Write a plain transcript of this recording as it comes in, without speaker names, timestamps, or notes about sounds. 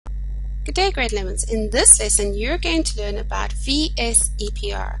Good day, grade 11s. In this lesson, you're going to learn about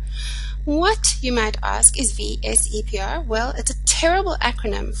VSEPR. What, you might ask, is VSEPR? Well, it's a terrible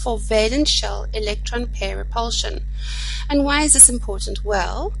acronym for valence shell electron pair repulsion. And why is this important?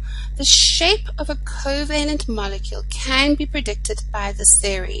 Well, the shape of a covalent molecule can be predicted by this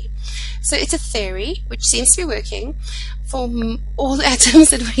theory. So it's a theory which seems to be working for all the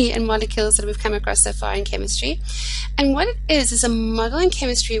atoms and molecules that we've come across so far in chemistry. And what it is a model in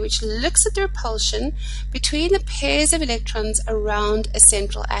chemistry which looks at the repulsion between the pairs of electrons around a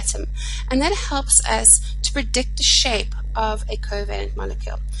central atom. And that helps us to predict the shape of a covalent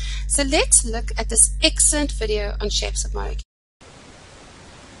molecule. So let's look at this excellent video on shapes of molecules.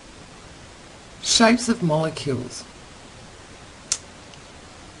 Shapes of molecules.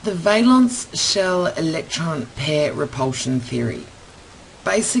 The valence shell electron pair repulsion theory.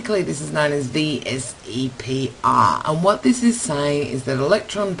 Basically, this is known as VSEPR, and what this is saying is that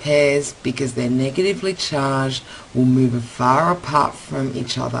electron pairs, because they're negatively charged, will move as far apart from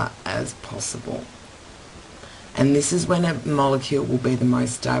each other as possible. And this is when a molecule will be the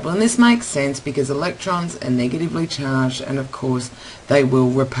most stable. And this makes sense because electrons are negatively charged, and of course they will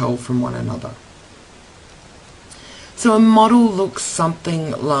repel from one another. So a model looks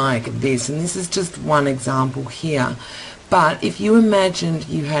something like this, and this is just one example here. But if you imagined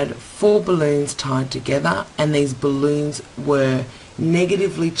you had 4 balloons tied together and these balloons were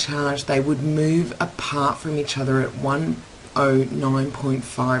negatively charged, they would move apart from each other at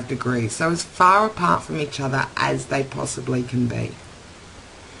 109.5 degrees. So as far apart from each other as they possibly can be.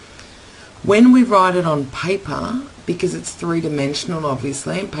 When we write it on paper, because it's 3-dimensional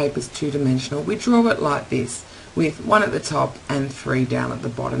obviously, and paper's 2-dimensional, we draw it like this, with 1 at the top and 3 down at the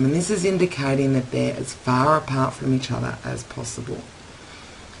bottom, and this is indicating that they're as far apart from each other as possible.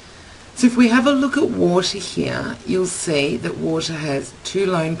 So if we have a look at water here, you'll see that water has 2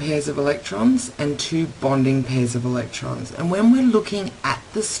 lone pairs of electrons and 2 bonding pairs of electrons. And when we're looking at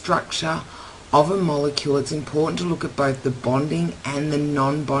the structure of a molecule, it's important to look at both the bonding and the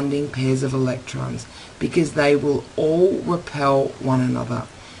non-bonding pairs of electrons, because they will all repel one another,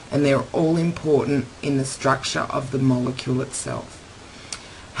 and they're all important in the structure of the molecule itself.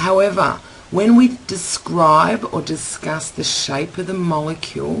 However, when we describe or discuss the shape of the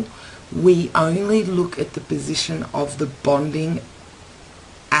molecule, we only look at the position of the bonding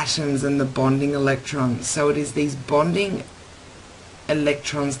atoms and the bonding electrons. So it is these bonding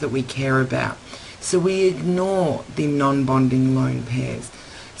electrons that we care about. So we ignore the non-bonding lone pairs.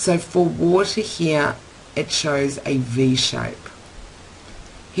 So for water here, it shows a V shape.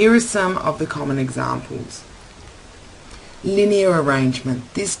 Here are some of the common examples. Linear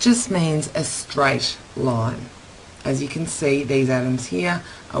arrangement. This just means a straight line. As you can see, these atoms here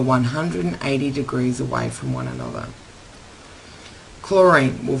are 180 degrees away from one another.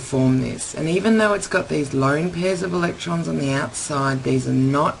 Chlorine will form this, and even though it's got these lone pairs of electrons on the outside, these are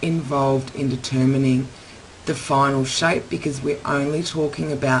not involved in determining the final shape, because we're only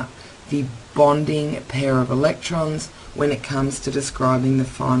talking about the bonding pair of electrons when it comes to describing the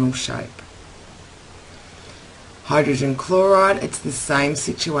final shape. Hydrogen chloride, it's the same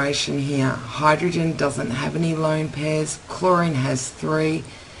situation here. Hydrogen doesn't have any lone pairs, chlorine has 3.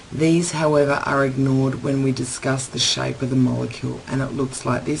 These, however, are ignored when we discuss the shape of the molecule, and it looks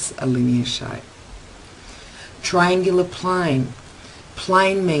like this, a linear shape. Triangular plane.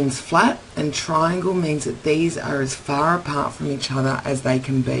 Plane means flat, and triangle means that these are as far apart from each other as they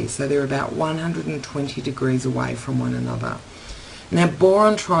can be. So they're about 120 degrees away from one another. Now,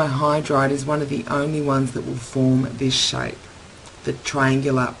 boron trihydride is one of the only ones that will form this shape, the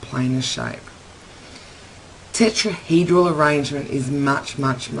triangular planar shape. Tetrahedral arrangement is much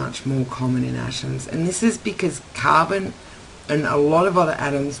more common in atoms, and this is because carbon and a lot of other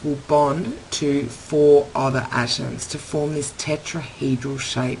atoms will bond to 4 other atoms to form this tetrahedral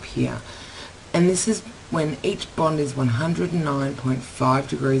shape here. And this is when each bond is 109.5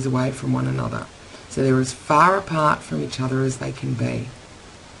 degrees away from one another. So they're as far apart from each other as they can be.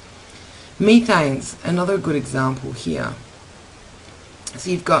 Methane's another good example here. So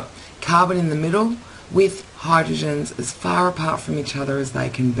you've got carbon in the middle with hydrogens as far apart from each other as they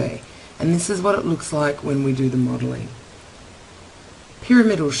can be. And this is what it looks like when we do the modelling.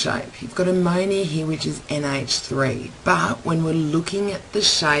 Pyramidal shape. You've got ammonia here, which is NH3, but when we're looking at the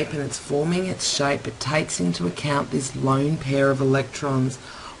shape and it's forming its shape, it takes into account this lone pair of electrons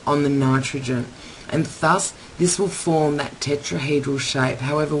on the nitrogen, and thus this will form that tetrahedral shape.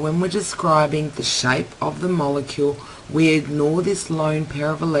 However, when we're describing the shape of the molecule, we ignore this lone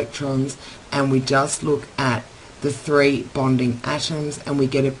pair of electrons and we just look at the 3 bonding atoms, and we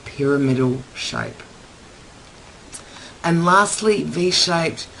get a pyramidal shape. And lastly,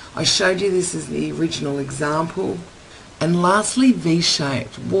 V-shaped. I showed you this as the original example. And lastly,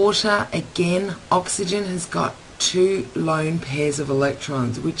 V-shaped. Water, again, oxygen has got two lone pairs of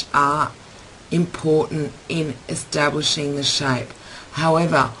electrons, which are important in establishing the shape.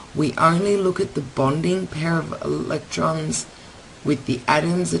 However, we only look at the bonding pair of electrons with the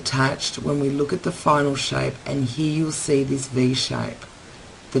atoms attached when we look at the final shape, and here you'll see this V shape.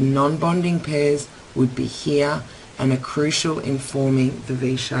 The non-bonding pairs would be here and are crucial in forming the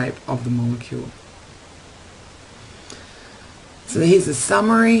V shape of the molecule. So here's a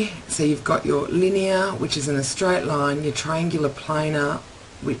summary. So you've got your linear, which is in a straight line, your triangular planar,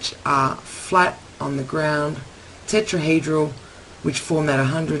 which are flat on the ground, tetrahedral, which form at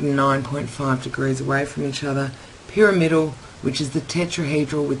 109.5 degrees away from each other, pyramidal, which is the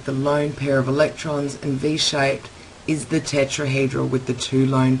tetrahedral with the lone pair of electrons, and V-shaped is the tetrahedral with the two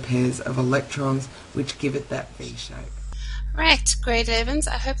lone pairs of electrons, which give it that V shape. Right, grade 11s,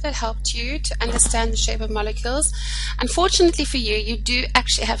 I hope that helped you to understand the shape of molecules. Unfortunately for you, you do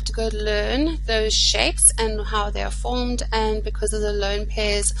actually have to go learn those shapes and how they are formed, and because of the lone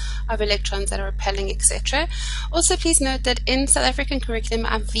pairs of electrons that are repelling, etc. Also, please note that in South African curriculum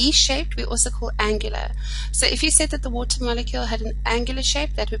are V-shaped, we also call angular. So if you said that the water molecule had an angular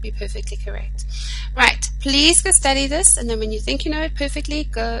shape, that would be perfectly correct. Right, please go study this, and then when you think you know it perfectly,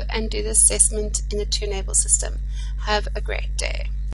 go and do the assessment in the 2-Enable system. Have a great day.